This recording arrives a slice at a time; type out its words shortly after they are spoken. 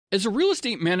As a real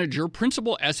estate manager,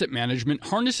 Principal Asset Management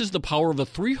harnesses the power of a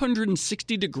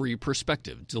 360-degree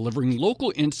perspective, delivering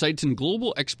local insights and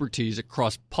global expertise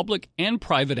across public and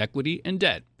private equity and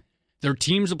debt. Their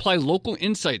teams apply local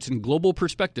insights and global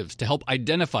perspectives to help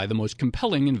identify the most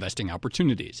compelling investing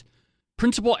opportunities.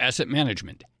 Principal Asset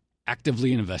Management.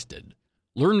 Actively invested.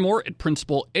 Learn more at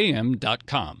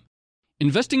principalam.com.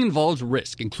 Investing involves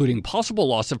risk, including possible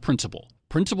loss of principal.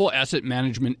 Principal Asset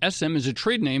Management SM is a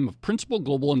trade name of Principal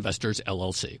Global Investors,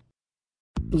 LLC.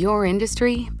 Your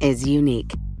industry is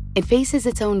unique. It faces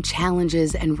its own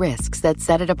challenges and risks that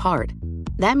set it apart.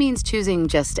 That means choosing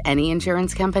just any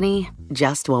insurance company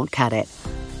just won't cut it.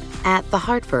 At The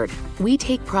Hartford, we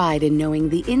take pride in knowing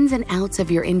the ins and outs of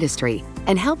your industry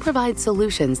and help provide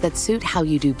solutions that suit how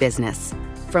you do business.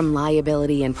 From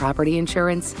liability and property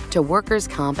insurance to workers'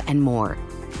 comp and more.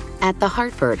 At The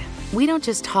Hartford, we don't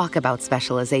just talk about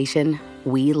specialization,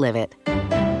 we live it.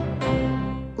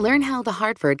 Learn how The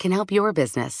Hartford can help your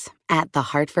business at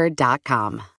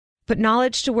thehartford.com. Put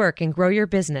knowledge to work and grow your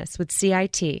business with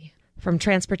CIT. From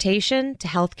transportation to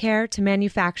healthcare to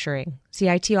manufacturing,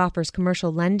 CIT offers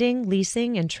commercial lending,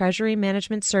 leasing, and treasury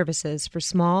management services for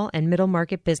small and middle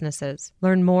market businesses.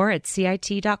 Learn more at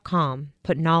CIT.com.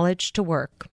 Put knowledge to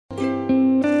work.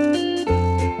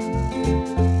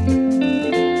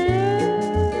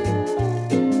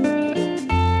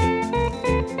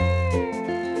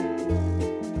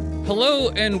 Hello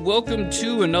and welcome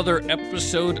to another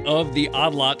episode of the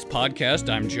Odd Lots podcast.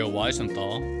 I'm Joe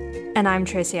Weisenthal. And I'm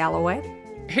Tracy Alloway.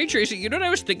 Hey, Tracy, you know what I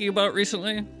was thinking about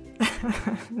recently?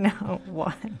 No,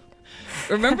 what?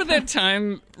 Remember that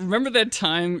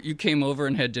time you came over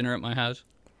and had dinner at my house?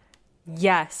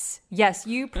 Yes,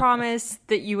 you promised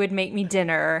that you would make me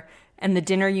dinner, and the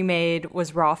dinner you made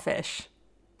was raw fish.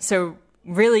 So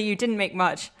really, you didn't make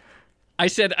much. I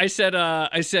said,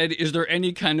 is there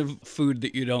any kind of food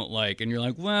that you don't like? And you're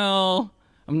like, well,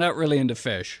 I'm not really into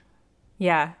fish.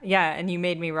 Yeah, and you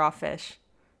made me raw fish.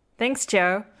 Thanks,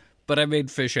 Joe. But I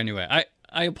made fish anyway.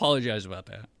 I apologize about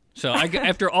that. So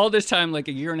after all this time, like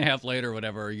a year and a half later, or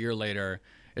whatever, a year later,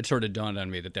 it sort of dawned on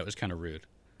me that was kind of rude.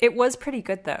 It was pretty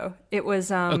good, though. It was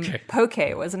poke,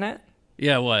 wasn't it?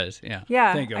 Yeah, it was. Yeah.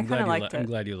 Yeah, Thank you. I kind of liked it. I'm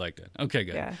glad you liked it. Okay,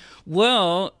 good. Yeah.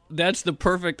 Well, that's the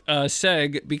perfect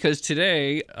seg, because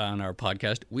today on our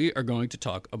podcast, we are going to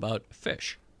talk about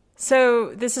fish.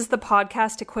 So this is the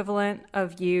podcast equivalent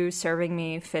of you serving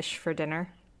me fish for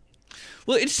dinner?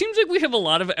 Well, it seems like we have a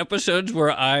lot of episodes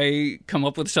where I come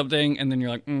up with something and then you're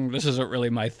like, this isn't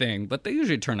really my thing. But they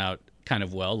usually turn out kind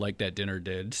of well, like that dinner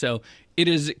did. So it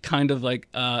is kind of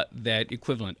like that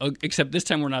equivalent, except this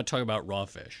time we're not talking about raw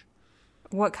fish.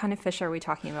 What kind of fish are we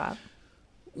talking about?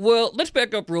 Well, let's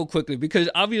back up real quickly, because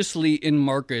obviously in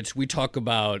markets we talk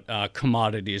about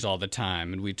commodities all the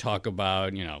time, and we talk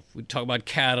about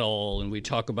cattle, and we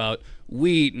talk about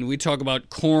wheat, and we talk about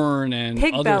corn and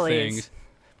pig other bellies. Things.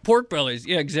 Pork bellies,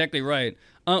 yeah, exactly right.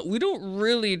 We don't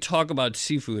really talk about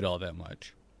seafood all that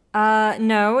much.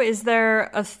 No. Is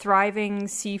there a thriving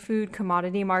seafood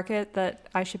commodity market that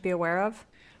I should be aware of?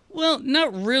 Well,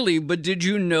 not really, but did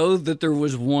you know that there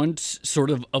was once sort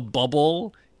of a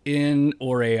bubble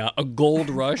or a gold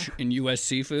rush in U.S.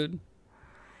 seafood?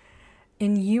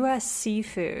 In U.S.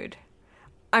 seafood?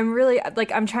 I'm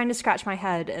trying to scratch my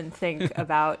head and think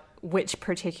about which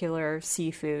particular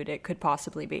seafood it could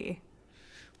possibly be.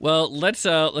 Well, let's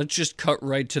just cut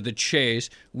right to the chase.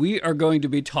 We are going to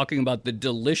be talking about the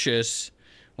delicious,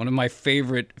 one of my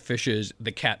favorite fishes,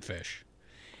 the catfish.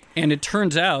 And it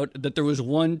turns out that there was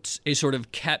once a sort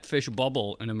of catfish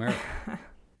bubble in America.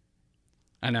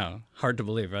 I know. Hard to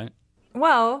believe, right?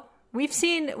 Well, we've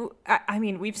seen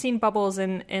bubbles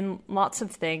in lots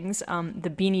of things. The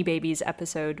Beanie Babies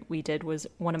episode we did was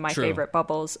one of my favorite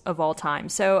bubbles of all time.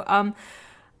 So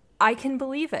I can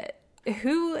believe it.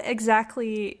 Who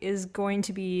exactly is going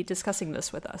to be discussing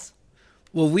this with us?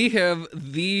 Well, we have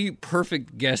the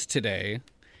perfect guest today.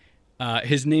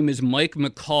 His name is Mike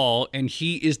McCall, and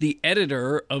he is the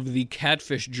editor of the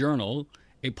Catfish Journal,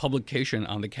 a publication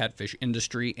on the catfish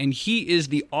industry, and he is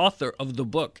the author of the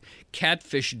book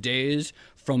Catfish Days: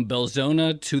 From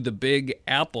Belzona to the Big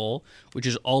Apple, which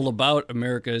is all about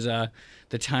America's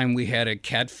the time we had a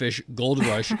catfish gold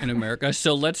rush in America.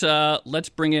 So let's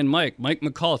bring in Mike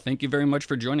McCall. Thank you very much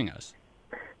for joining us.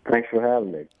 Thanks for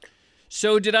having me.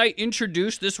 So did I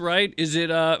introduce this right? Is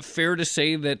it fair to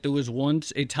say that there was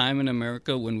once a time in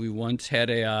America when we once had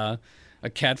a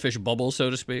catfish bubble, so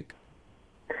to speak?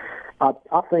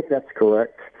 I think that's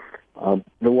correct.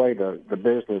 The way the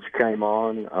business came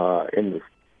on in the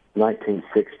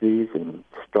 1960s and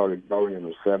started growing in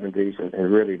the 70s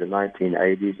and really the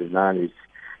 1980s and 90s,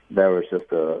 there was just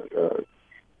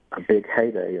big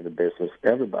heyday in the business,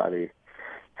 everybody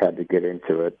had to get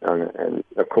into it. And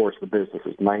of course, the business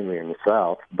is mainly in the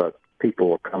South, but people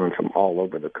were coming from all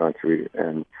over the country.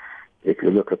 And if you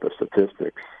look at the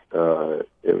statistics,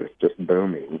 it was just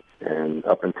booming, and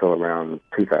up until around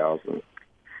 2000,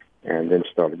 and then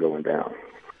started going down.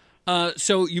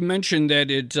 So you mentioned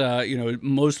that it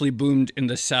mostly boomed in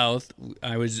the South.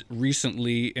 I was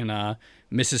recently in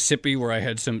Mississippi, where I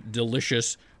had some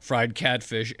delicious fried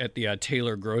catfish at the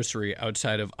Taylor Grocery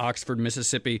outside of Oxford,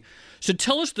 Mississippi. So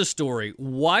tell us the story.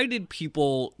 Why did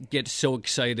people get so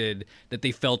excited that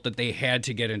they felt that they had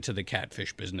to get into the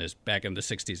catfish business back in the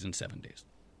 60s and 70s?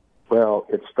 Well,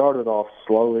 it started off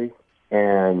slowly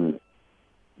and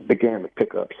began to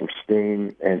pick up some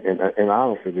steam. And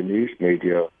honestly, the news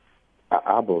media,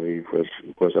 I believe,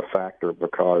 was a factor,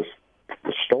 because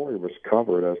the story was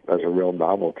covered as a real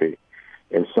novelty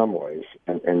in some ways,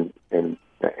 and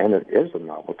it is a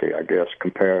novelty, I guess,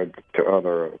 compared to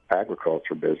other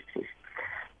agriculture businesses.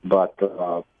 But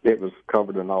it was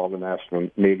covered in all the national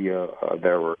media.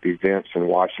 There were events in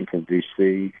Washington,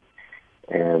 D.C.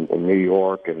 and in New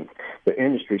York, and the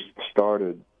industry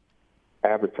started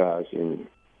advertising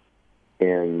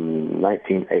in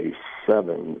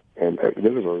 1987, and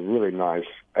there was a really nice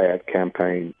ad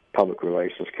campaign, public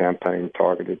relations campaign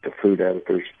targeted to food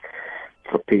editors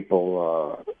for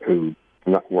people who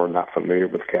were not familiar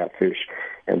with catfish,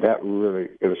 and that really,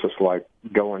 it was just like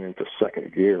going into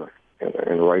second gear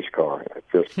in a race car. It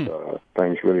just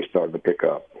things really started to pick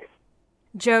up.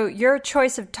 Joe, your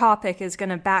choice of topic is going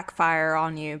to backfire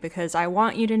on you, because I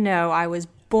want you to know I was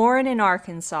born in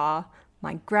Arkansas.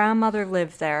 My grandmother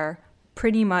lived there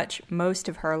pretty much most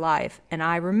of her life, and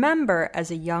I remember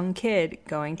as a young kid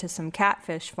going to some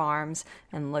catfish farms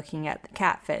and looking at the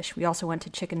catfish. We also went to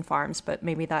chicken farms, but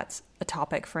maybe that's a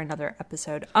topic for another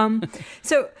episode.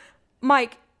 So,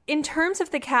 Mike, in terms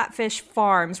of the catfish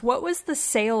farms, what was the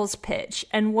sales pitch?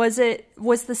 And was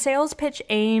the sales pitch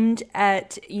aimed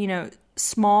at,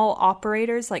 small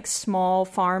operators, like small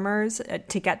farmers,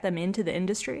 to get them into the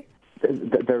industry?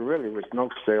 There really was no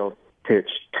sales pitch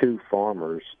to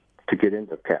farmers to get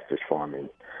into catfish farming.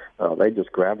 They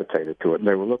just gravitated to it.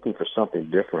 They were looking for something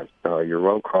different. Your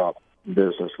row crop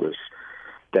business was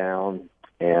down,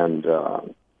 and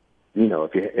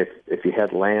if you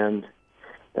had land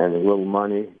and a little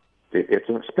money, it's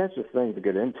an expensive thing to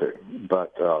get into.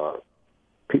 But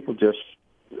people just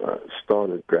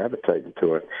started gravitating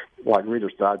to it. Like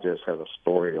Reader's Digest had a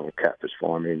story on catfish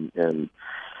farming, and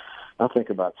I think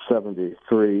about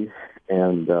 73,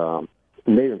 and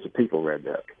millions of people read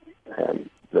that. And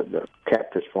the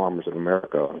Catfish Farmers of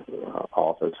America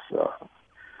office,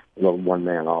 little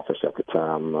one-man office at the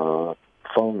time,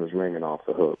 phone was ringing off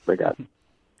the hook. They got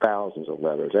thousands of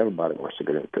letters. Everybody wants to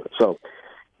get into it. So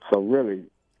really,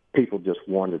 people just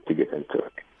wanted to get into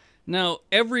it. Now,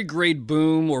 every great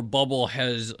boom or bubble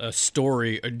has a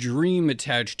story, a dream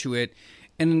attached to it.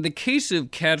 And in the case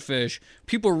of catfish,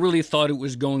 people really thought it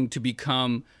was going to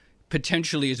become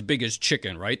potentially as big as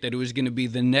chicken, right? That it was going to be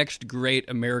the next great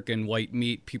American white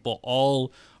meat. People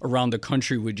all around the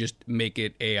country would just make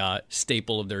it a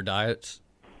staple of their diets.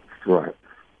 Right.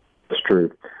 It's true.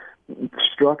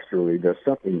 Structurally, there's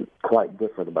something quite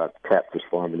different about the catfish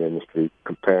farming industry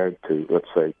compared to, let's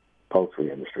say,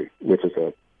 poultry industry, which is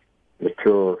a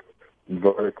mature,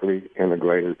 vertically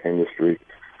integrated industry.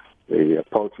 The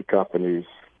poultry companies,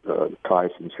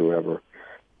 Tyson's, whoever,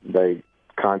 they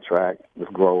contract with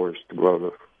growers to grow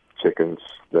the chickens.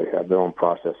 They have their own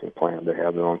processing plant. They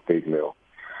have their own feed mill.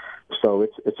 So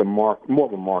it's more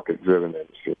of a market-driven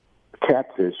industry.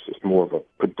 Catfish is more of a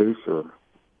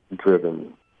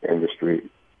producer-driven industry,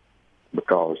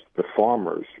 because the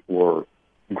farmers were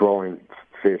growing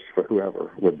fish for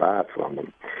whoever would buy it from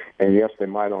them. And yes, they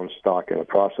might own stock in a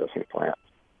processing plant.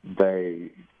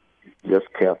 They just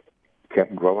kept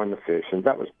growing the fish, and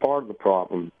that was part of the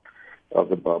problem of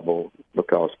the bubble,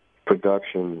 because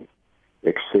production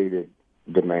exceeded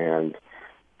demand,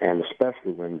 and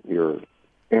especially when your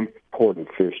imported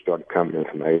fish started coming in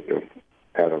from Asia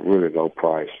at a really low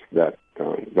price, that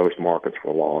those markets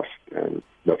were lost, and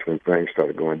that's when things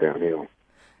started going downhill.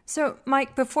 So,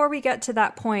 Mike, before we get to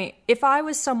that point, if I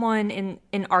was someone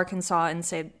in Arkansas in,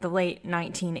 say, the late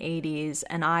 1980s,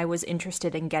 and I was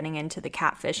interested in getting into the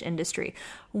catfish industry,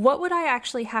 what would I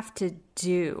actually have to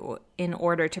do in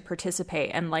order to participate?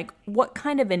 And, what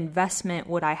kind of investment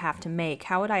would I have to make?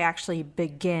 How would I actually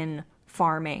begin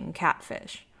farming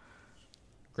catfish?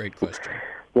 Great question.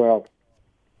 Well,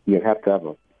 you'd have to have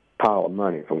a pile of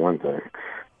money, for one thing,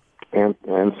 and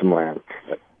some land.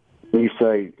 When you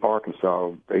say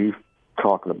Arkansas, are you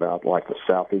talking about like the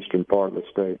southeastern part of the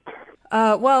state?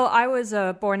 Well, I was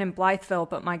born in Blytheville,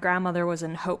 but my grandmother was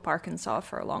in Hope, Arkansas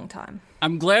for a long time.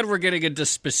 I'm glad we're getting into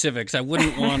specifics. I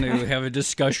wouldn't want to have a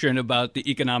discussion about the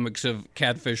economics of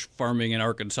catfish farming in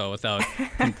Arkansas without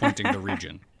pinpointing the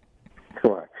region.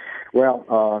 Correct.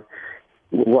 Well,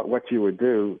 what you would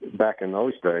do back in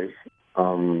those days,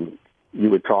 you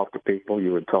would talk to people.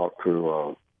 You would talk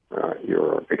to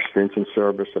your extension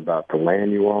service about the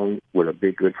land you own. Would it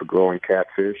be good for growing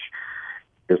catfish?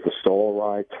 Is the soil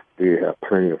right? Do you have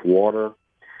plenty of water?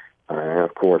 And,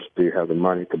 of course, do you have the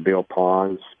money to build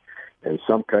ponds? In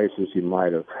some cases, you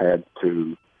might have had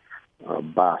to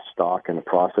buy stock in a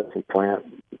processing plant,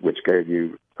 which gave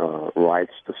you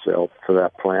rights to sell to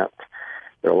that plant.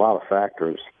 There are a lot of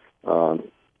factors.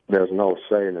 There's an old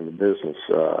saying in the business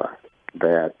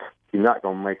that you're not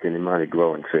going to make any money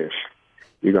growing fish.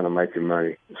 You're going to make your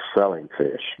money selling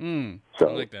fish. I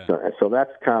like that. So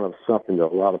that's kind of something that a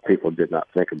lot of people did not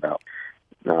think about.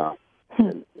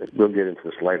 And we'll get into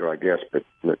this later, I guess, but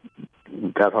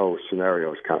that whole scenario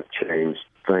has kind of changed.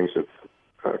 Things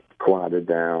have quieted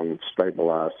down,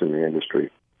 stabilized in the industry.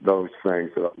 Those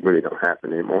things really don't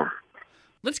happen anymore.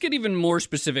 Let's get even more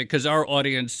specific because our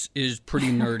audience is pretty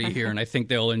nerdy here, and I think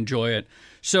they'll enjoy it.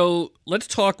 So let's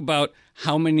talk about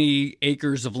how many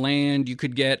acres of land you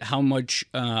could get, how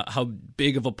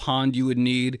big of a pond you would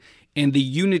need, and the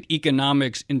unit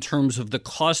economics in terms of the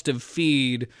cost of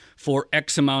feed for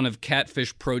X amount of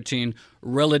catfish protein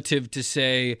relative to,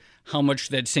 say, how much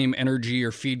that same energy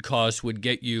or feed cost would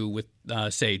get you with,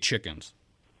 say, chickens.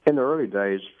 In the early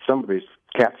days, some of these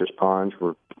catfish ponds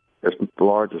were as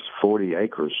large as 40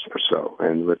 acres or so,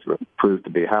 and it proved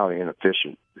to be highly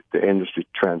inefficient. The industry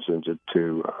transited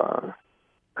to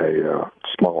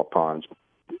smaller ponds,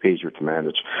 easier to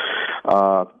manage.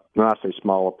 When I say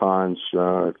smaller ponds,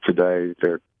 today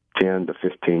they're 10 to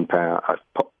 15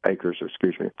 acres.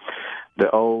 The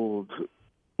old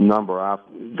number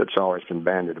that's always been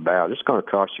bandied about, it's going to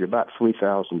cost you about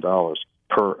 $3,000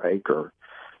 per acre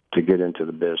to get into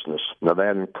the business. Now,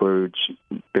 that includes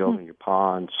building your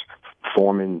ponds,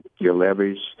 forming your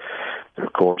levees. And,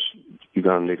 of course, you're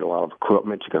going to need a lot of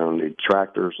equipment. You're going to need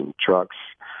tractors and trucks.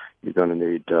 You're going to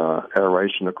need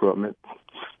aeration equipment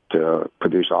to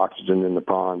produce oxygen in the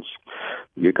ponds.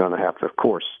 You're going to have to, of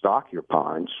course, stock your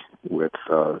ponds with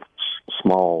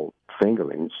small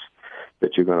fingerlings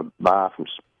that you're going to buy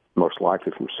most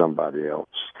likely from somebody else.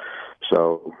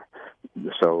 So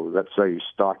let's say you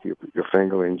stock your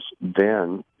fingerlings,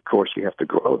 then, of course, you have to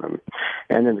grow them.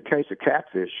 And in the case of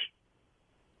catfish,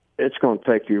 it's going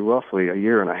to take you roughly a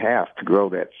year and a half to grow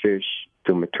that fish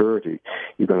to maturity.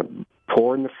 You're going to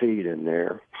pour in the feed in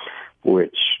there,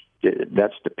 which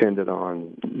that's dependent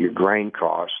on your grain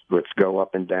cost, which go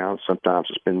up and down. Sometimes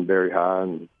it's been very high,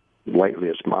 and lately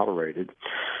it's moderated.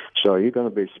 So you're going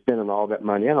to be spending all that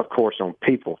money, and, of course, on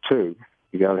people, too.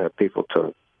 You got to have people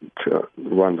to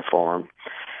run the farm.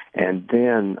 And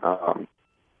then,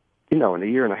 in a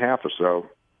year and a half or so,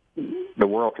 the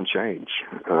world can change.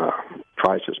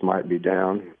 Prices might be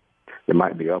down. They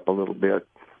might be up a little bit.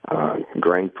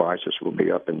 Grain prices will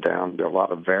be up and down. There are a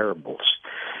lot of variables.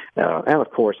 And,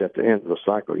 of course, at the end of the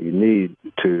cycle, you need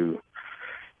to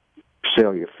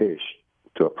sell your fish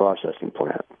to a processing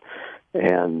plant.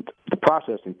 And the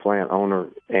processing plant owner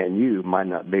and you might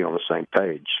not be on the same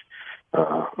page.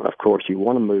 Of course, you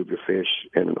want to move your fish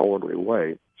in an orderly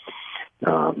way,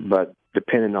 but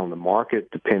depending on the market,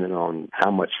 depending on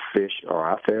how much fish are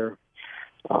out there,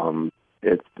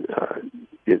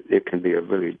 it can be a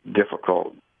really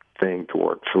difficult thing to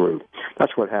work through.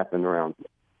 That's what happened around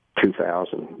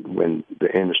 2000 when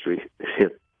the industry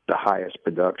hit the highest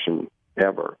production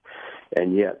ever,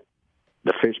 and yet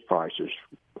the fish prices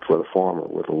for the farmer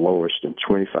were the lowest in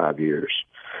 25 years.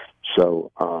 So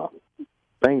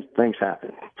things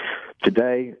happen.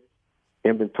 Today,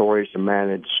 inventories are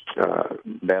managed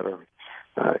better.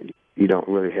 You don't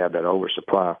really have that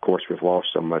oversupply. Of course, we've lost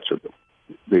so much of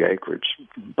the acreage,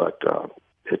 but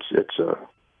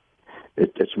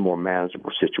it's a more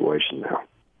manageable situation now.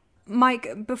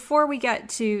 Mike, before we get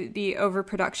to the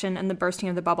overproduction and the bursting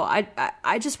of the bubble,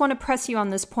 I just want to press you on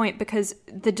this point because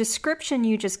the description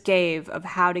you just gave of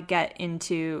how to get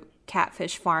into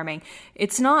catfish farming,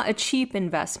 it's not a cheap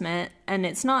investment and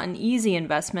it's not an easy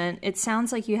investment. It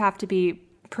sounds like you have to be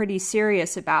pretty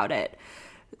serious about it.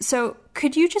 So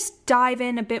could you just dive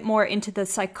in a bit more into the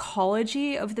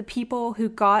psychology of the people who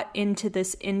got into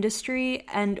this industry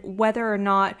and whether or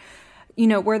not,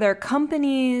 were there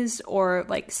companies or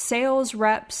like sales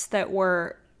reps that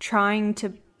were trying to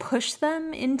push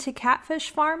them into catfish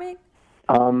farming?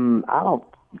 I don't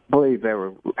believe there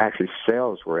were actually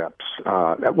sales reps.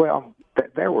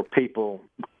 There were people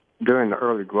during the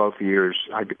early growth years,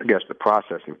 I guess the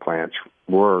processing plants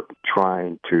were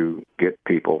trying to get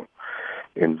people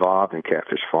involved in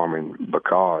catfish farming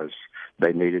because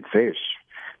they needed fish.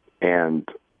 And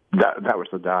that was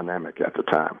the dynamic at the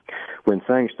time. When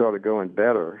things started going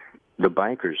better, the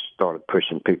bankers started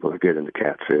pushing people to get into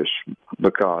catfish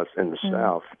because in the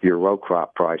South, your row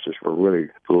crop prices were really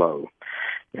low.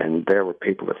 And there were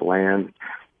people with land,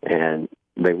 and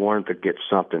they wanted to get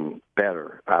something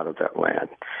better out of that land.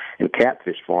 In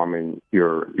catfish farming,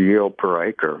 your yield per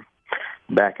acre,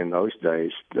 back in those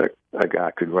days, a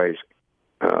guy could raise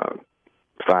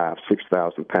 5,000,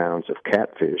 6,000 pounds of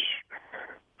catfish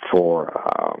for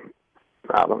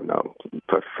I don't know,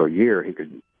 but for a year he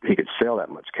could sell that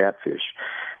much catfish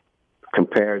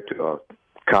compared to a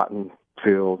cotton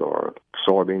field or a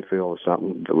soybean field or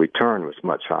something. The return was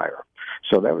much higher,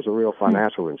 so there was a real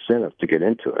financial incentive to get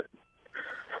into it.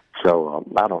 So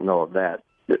I don't know if that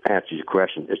answers your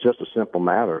question. It's just a simple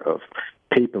matter of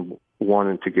people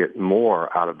wanting to get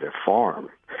more out of their farm,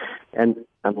 and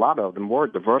a lot of them were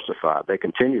diversified. They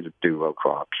continue to do row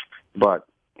crops, but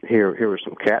here were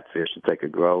some catfish that they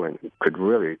could grow and could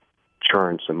really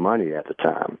churn some money at the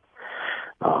time.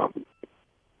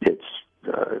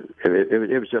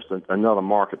 It was just another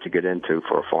market to get into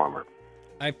for a farmer.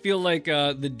 I feel like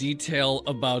the detail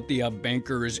about the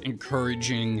bankers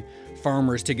encouraging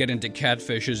farmers to get into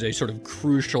catfish is a sort of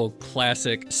crucial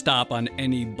classic stop on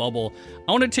any bubble.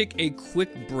 I want to take a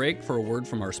quick break for a word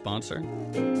from our sponsor.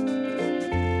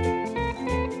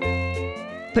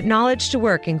 Put knowledge to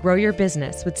work and grow your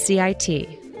business with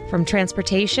CIT. From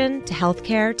transportation to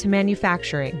healthcare to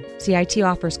manufacturing, CIT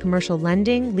offers commercial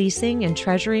lending, leasing, and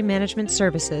treasury management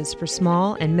services for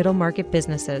small and middle market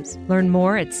businesses. Learn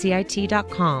more at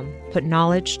CIT.com. Put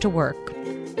knowledge to work.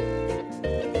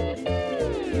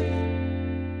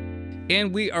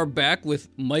 And we are back with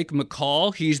Mike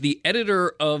McCall. He's the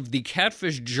editor of the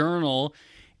Catfish Journal,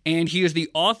 and he is the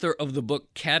author of the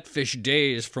book Catfish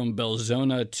Days, From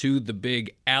Belzona to the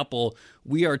Big Apple.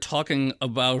 We are talking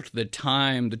about the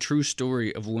time, the true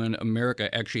story of when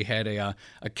America actually had a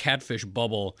catfish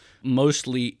bubble,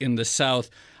 mostly in the South.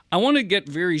 I want to get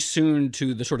very soon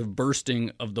to the sort of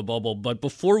bursting of the bubble, but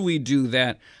before we do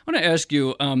that, I want to ask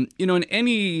you, in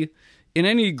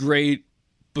any great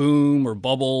boom or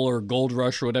bubble or gold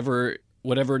rush or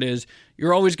whatever it is,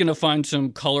 you're always going to find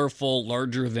some colorful,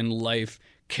 larger-than-life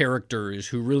characters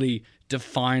who really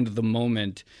defined the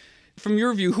moment. From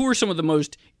your view, who are some of the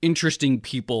most interesting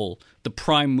people, the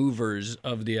prime movers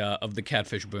of the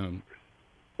catfish boom?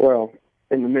 Well,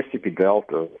 in the Mississippi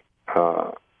Delta,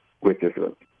 which is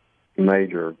a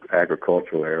major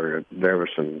agricultural area, there were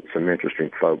some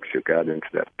interesting folks who got into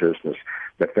that business.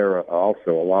 But there are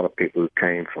also a lot of people who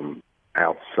came from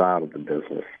outside of the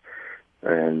business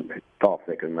and thought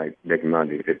they could make big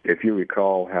money. If you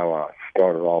recall how I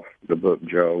started off the book,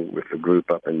 Joe, with a group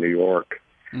up in New York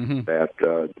that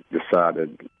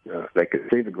decided they could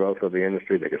see the growth of the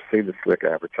industry, they could see the slick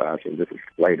advertising. This is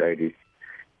late 80s.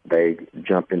 They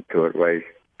jumped into it, raised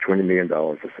 $20 million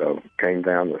or so, came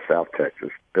down to South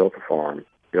Texas, built a farm,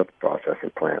 built a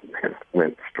processing plant, and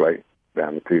went straight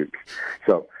down the tubes.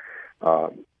 So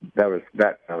that was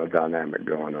that kind of dynamic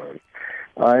going on.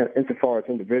 Insofar as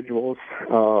individuals,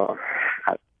 I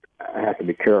have to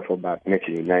be careful about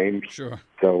mentioning names. Sure.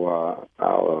 So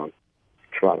I'll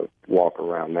try to walk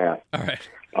around that. All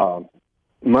right.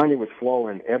 Money was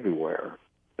flowing everywhere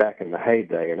back in the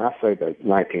heyday, and I say the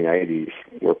 1980s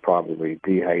were probably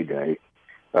the heyday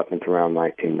up until around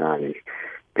 1990s.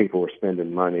 People were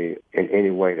spending money in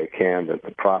any way they can. That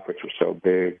the profits were so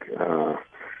big.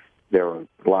 There were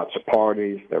lots of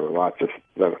parties. There was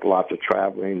lots of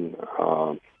traveling.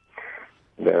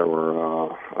 There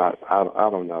were I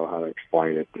don't know how to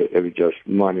explain it. It was just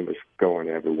money was going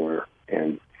everywhere,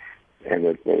 and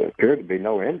it appeared to be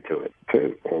no end to it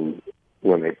too. And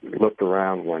when they looked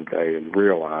around one day and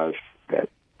realized that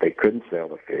they couldn't sell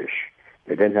the fish,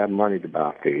 they didn't have money to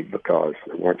buy feed because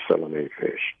they weren't selling any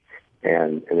fish,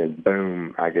 and then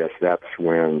boom, I guess that's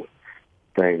when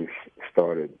things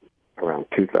started. Around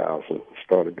 2000,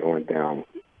 started going down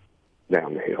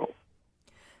the hill.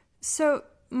 So,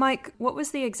 Mike, what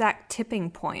was the exact tipping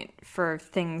point for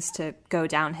things to go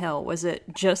downhill? Was it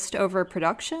just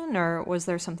overproduction, or was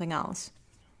there something else?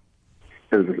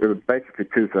 It was basically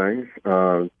two things.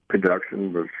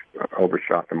 Production was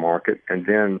overshot the market, and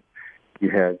then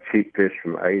you had cheap fish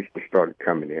from Asia started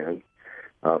coming in,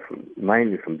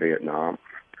 mainly from Vietnam,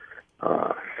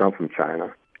 some from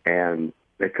China, and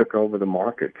they took over the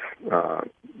markets.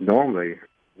 Normally,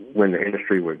 when the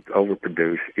industry would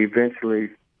overproduce,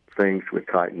 eventually things would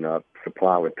tighten up,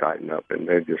 supply would tighten up, and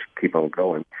they'd just keep on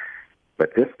going.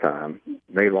 But this time,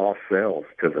 they lost sales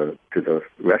to the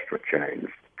restaurant chains,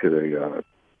 to the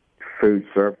food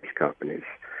service companies,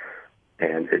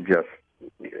 and it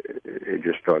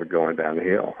just started going down the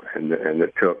hill. And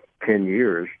it took 10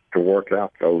 years to work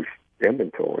out those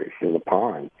inventories in the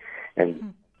pond,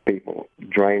 and people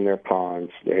drained their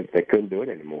ponds. They couldn't do it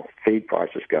anymore. Feed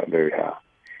prices got very high,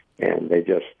 and they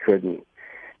just couldn't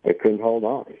hold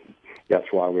on. That's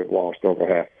why we've lost over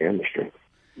half the industry.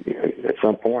 At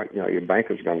some point, your bank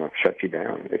is going to shut you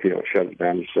down if you don't shut it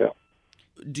down yourself.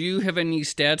 Do you have any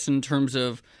stats in terms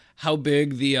of how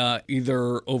big the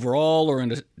either overall or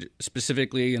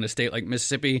specifically in a state like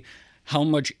Mississippi, how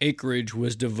much acreage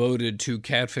was devoted to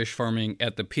catfish farming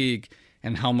at the peak,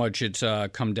 and how much it's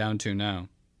come down to now?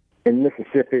 In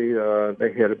Mississippi,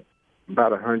 they had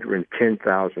about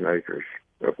 110,000 acres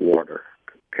of water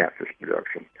catfish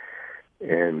production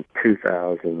in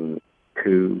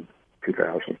 2002,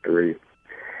 2003.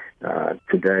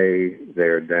 Today,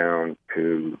 they're down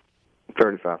to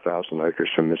 35,000 acres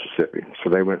from Mississippi. So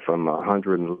they went from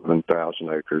 111,000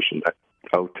 acres in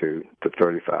 2002 to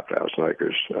 35,000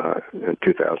 acres in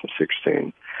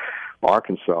 2016.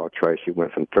 Arkansas, Tracy,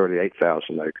 went from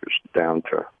 38,000 acres down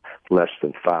to less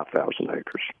than 5,000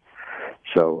 acres.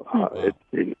 So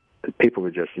people were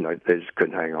just, they just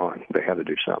couldn't hang on. They had to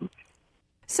do something.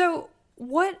 So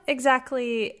what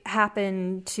exactly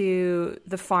happened to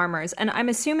the farmers? And I'm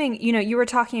assuming, you were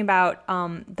talking about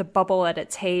the bubble at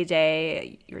its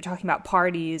heyday. You were talking about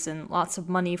parties and lots of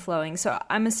money flowing. So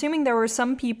I'm assuming there were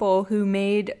some people who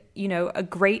made, a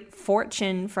great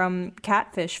fortune from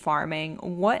catfish farming.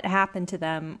 What happened to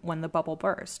them when the bubble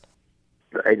burst?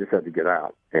 They just had to get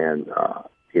out. And,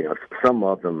 some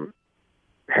of them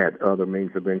had other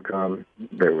means of income.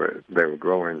 They were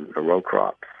growing row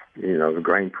crops. The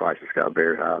grain prices got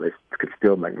very high. They could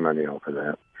still make money off of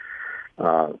that.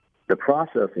 The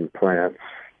processing plants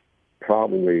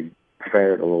probably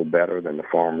fared a little better than the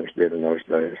farmers did in those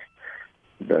days.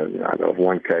 I know of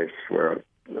one case where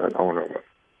an owner of a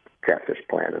catfish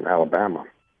plant in Alabama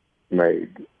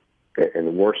made, in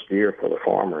the worst year for the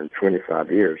farmer in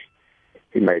 25 years,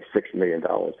 he made $6 million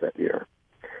that year,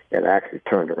 and actually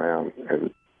turned around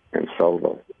and sold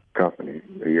the company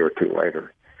a year or two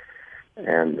later,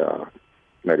 and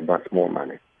made a bunch more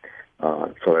money.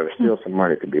 So there was still some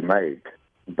money to be made,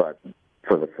 but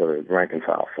for the rank and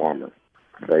file farmer,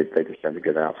 they just had to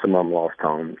get out. Some of them lost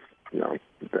homes,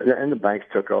 and the banks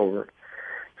took over.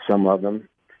 Some of them,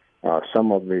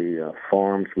 some of the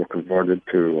farms were converted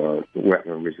to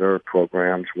wetland reserve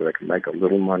programs where they could make a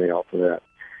little money off of that.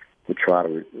 To try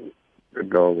to, the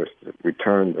goal was to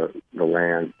return the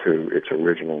land to its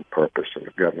original purpose, and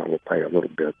the government will pay a little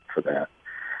bit for that.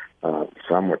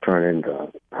 Some were turned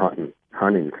into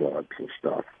hunting clubs and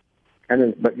stuff. And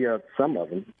then, but some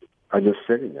of them are just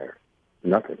sitting there,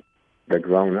 nothing. They're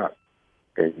grown up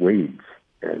in weeds,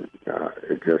 and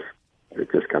it's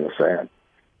just kind of sad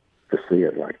to see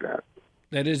it like that.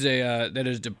 That is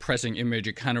a depressing image.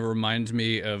 It kind of reminds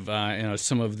me of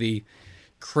some of the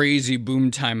crazy boom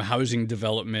time housing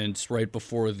developments right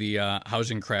before the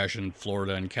housing crash in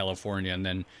Florida and California, and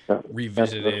then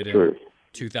revisited in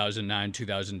 2009,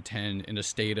 2010 in a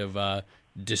state of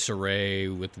disarray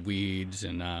with weeds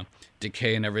and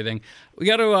decay and everything. We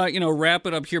got to wrap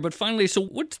it up here, but finally, so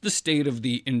what's the state of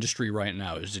the industry right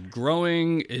now? Is it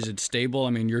growing? Is it stable? I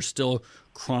mean, you're still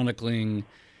chronicling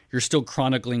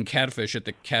catfish at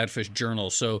the Catfish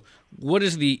Journal. So what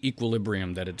is the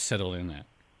equilibrium that it's settled in at?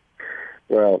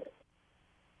 Well,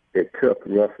 it took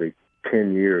roughly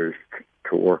 10 years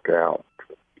to work out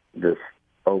this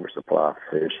oversupply of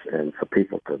fish and for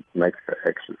people to make the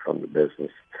exit from the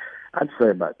business. I'd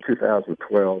say about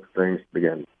 2012, things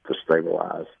began to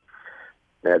stabilize.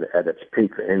 At its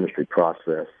peak, the industry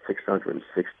processed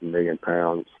 660 million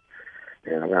pounds,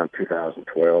 and around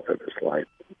 2012, it was like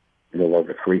a little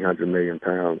over 300 million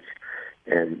pounds.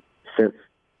 And since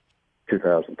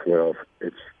 2012,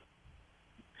 it's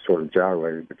sort of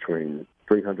gyrated between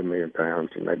 300 million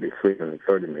pounds and maybe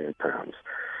 330 million pounds.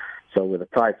 So with a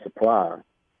tight supply,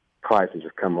 prices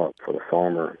have come up for the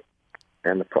farmer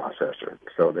and the processor.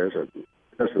 So there's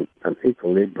an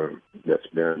equilibrium that's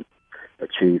been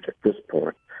achieved at this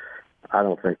point. I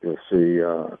don't think we'll see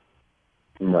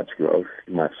much growth.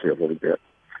 You might see a little bit.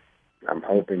 I'm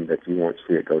hoping that you won't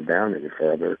see it go down any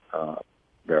further.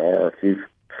 There are a few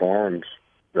farms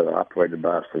that are operated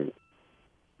by some.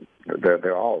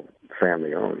 They're all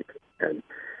family owned, and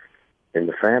in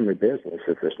the family business,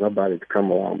 if there's nobody to come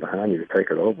along behind you to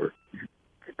take it over, you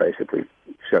basically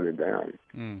shut it down.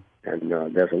 And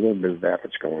there's a little bit of that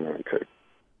that's going on too.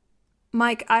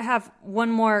 Mike, I have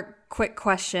one more quick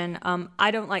question.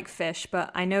 I don't like fish, but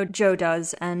I know Joe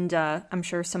does, and I'm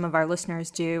sure some of our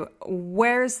listeners do.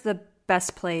 Where's the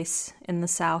best place in the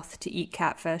South to eat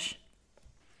catfish?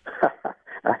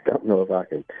 I don't know if I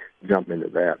can jump into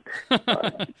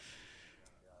that.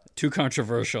 Too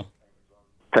controversial.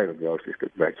 Taylor Grocery's a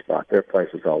great spot. There are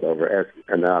places all over.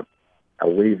 And I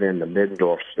weave in the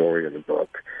Middendorf story in the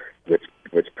book,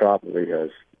 which probably has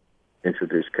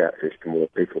introduced catfish to more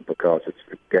people because it's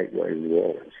the gateway to New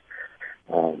Orleans.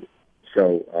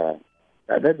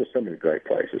 There's just so many great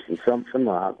places, and some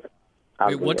out of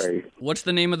the way. What's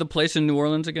the name of the place in New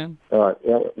Orleans again?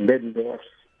 Middendorf.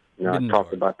 I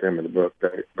talked about them in the book.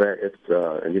 It's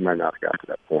and you might not have got to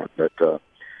that point, but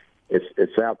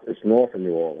it's north of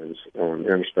New Orleans on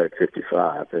Interstate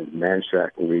 55 in Manchac,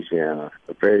 Louisiana,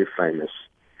 a very famous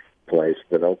place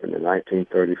that opened in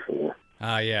 1934.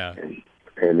 Ah, yeah.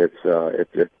 And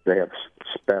they have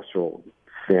special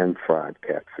thin fried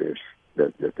catfish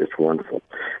that's wonderful.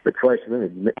 But Tracy,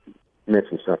 let me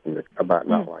mention something about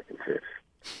not liking fish.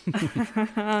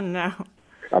 Oh no!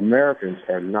 Americans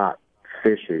are not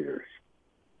fish eaters.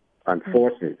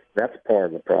 Unfortunately, that's part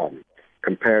of the problem.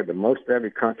 Compared to most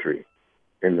every country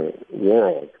in the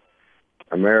world,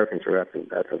 Americans are at the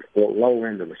low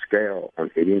end of the scale on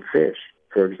eating fish.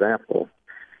 For example,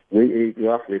 we eat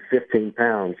roughly 15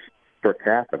 pounds per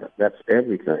capita. That's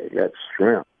everything. That's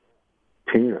shrimp,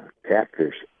 tuna,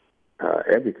 catfish,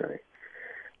 everything.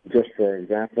 Just for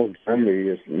example, Germany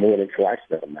is more than twice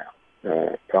that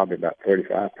amount, probably about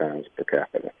 35 pounds per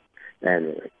capita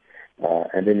annually.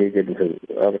 And then you get into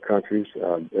other countries,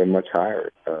 they're much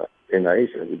higher. In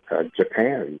Asia,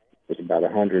 Japan is about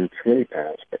 120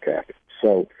 pounds per capita.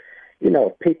 So,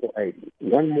 if people ate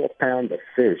 1 more pound of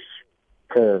fish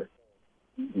per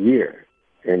year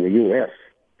in the U.S.,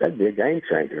 that'd be a game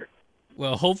changer.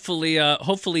 Well,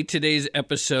 hopefully today's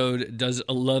episode does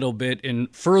a little bit in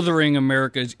furthering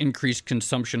America's increased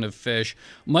consumption of fish.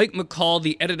 Mike McCall,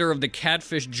 the editor of the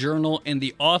Catfish Journal and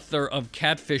the author of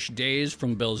Catfish Days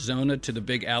from Belzona to the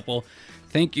Big Apple,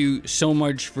 thank you so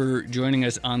much for joining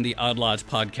us on the Odd Lots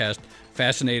podcast.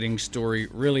 Fascinating story,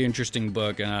 really interesting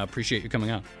book, and I appreciate you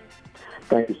coming on.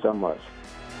 Thank you so much.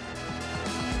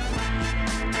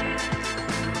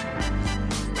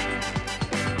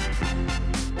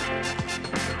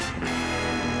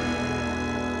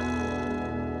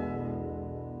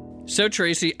 So,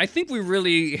 Tracy, I think we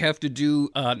really have to do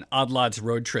an Odd Lots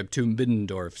road trip to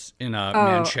Middendorf's in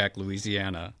Manchac,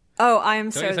 Louisiana. Oh, I am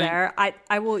so there.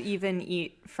 I will even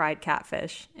eat fried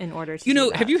catfish in order to do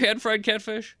that. Have you had fried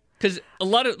catfish? Because a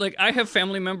lot of, I have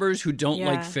family members who don't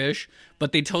like fish,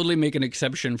 but they totally make an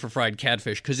exception for fried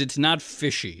catfish because it's not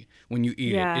fishy when you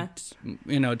eat it. It's,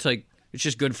 it's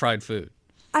just good fried food.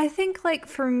 I think,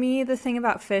 for me, the thing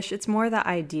about fish, it's more the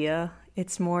idea.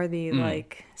 It's more the,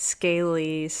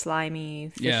 scaly,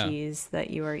 slimy fishies that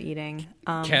you are eating.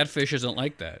 Catfish isn't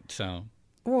like that, so...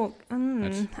 Well,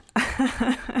 anyway,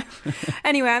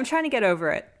 I'm trying to get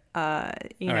over it.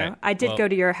 Right. I did go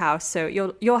to your house, so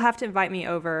you'll have to invite me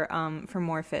over for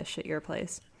more fish at your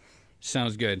place.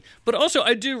 Sounds good. But also,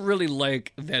 I do really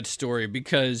like that story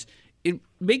because it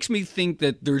makes me think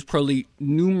that there's probably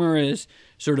numerous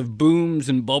sort of booms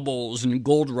and bubbles and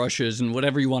gold rushes and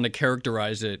whatever you want to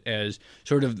characterize it as,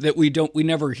 sort of that we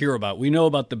never hear about. We know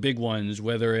about the big ones,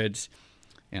 whether it's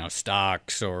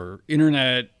stocks or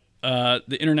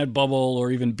the internet bubble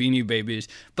or even Beanie Babies.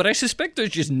 But I suspect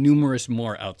there's just numerous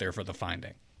more out there for the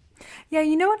finding. Yeah,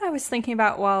 you know what I was thinking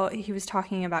about while he was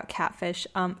talking about catfish?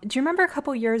 Do you remember a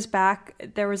couple years back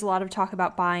there was a lot of talk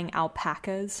about buying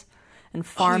alpacas and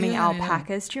farming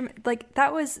alpacas? Do you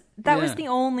that was the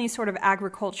only sort of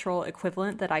agricultural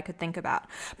equivalent that I could think about.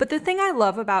 But the thing I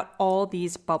love about all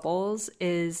these bubbles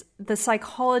is the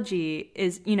psychology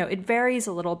is, it varies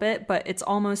a little bit, but it's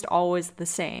almost always the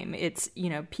same. It's,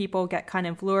 people get kind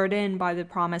of lured in by the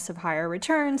promise of higher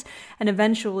returns, and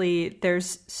eventually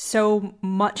there's so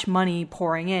much money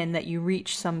pouring in that you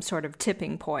reach some sort of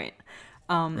tipping point.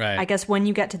 Right. I guess when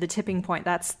you get to the tipping point,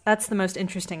 that's the most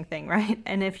interesting thing, right?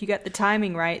 And if you get the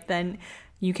timing right, then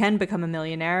you can become a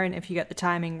millionaire. And if you get the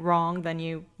timing wrong, then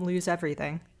you lose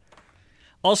everything.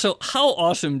 Also, how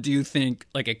awesome do you think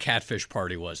a catfish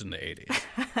party was in the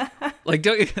 80s?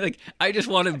 Don't you, I just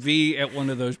want to be at one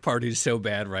of those parties so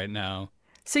bad right now.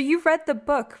 So you've read the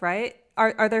book, right?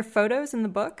 Are there photos in the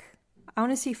book? I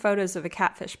want to see photos of a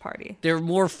catfish party. There are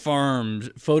more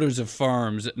photos of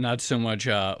farms, not so much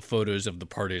photos of the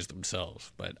parties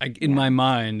themselves. But in my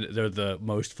mind, they're the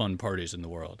most fun parties in the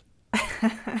world.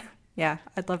 Yeah,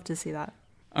 I'd love to see that.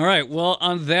 All right. Well,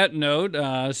 on that note,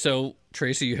 so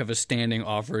Tracy, you have a standing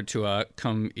offer to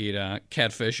come eat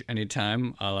catfish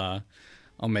anytime. I'll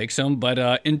make some. But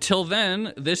until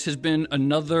then, this has been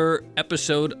another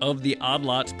episode of the Odd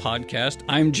Lots podcast.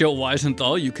 I'm Joe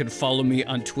Weisenthal. You can follow me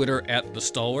on Twitter at The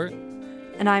Stalwart.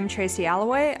 And I'm Tracy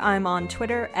Alloway. I'm on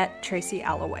Twitter at Tracy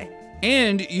Alloway.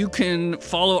 And you can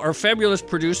follow our fabulous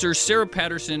producer, Sarah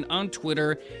Patterson, on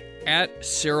Twitter at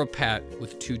Sarah Pat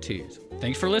with 2 T's.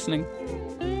 Thanks for listening.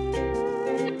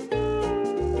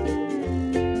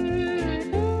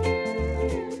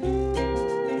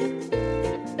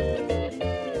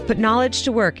 Put knowledge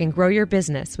to work and grow your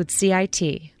business with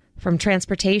CIT. From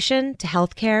transportation to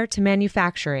healthcare to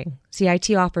manufacturing,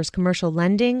 CIT offers commercial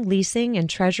lending, leasing, and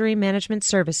treasury management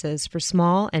services for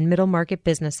small and middle market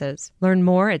businesses. Learn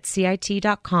more at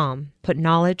CIT.com. Put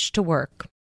knowledge to work.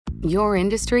 Your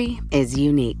industry is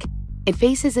unique. It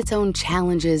faces its own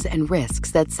challenges and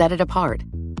risks that set it apart.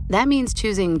 That means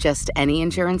choosing just any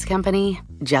insurance company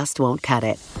just won't cut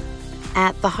it.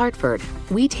 At The Hartford,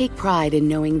 we take pride in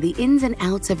knowing the ins and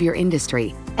outs of your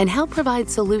industry and help provide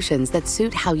solutions that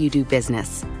suit how you do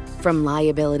business. From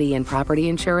liability and property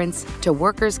insurance to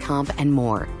workers' comp and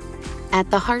more. At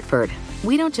The Hartford,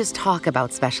 we don't just talk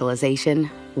about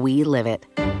specialization, we live it.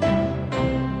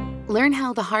 Learn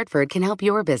how The Hartford can help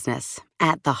your business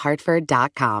at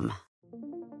thehartford.com.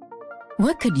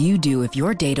 What could you do if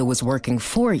your data was working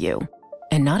for you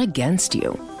and not against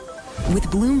you? With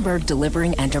Bloomberg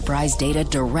delivering enterprise data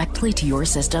directly to your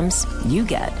systems, you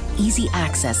get easy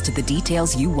access to the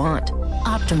details you want,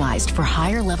 optimized for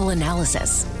higher-level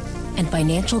analysis, and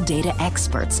financial data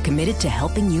experts committed to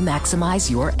helping you maximize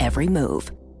your every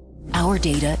move. Our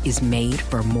data is made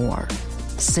for more,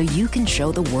 so you can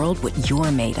show the world what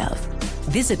you're made of.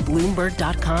 Visit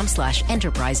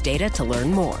Bloomberg.com/enterprise data to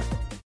learn more.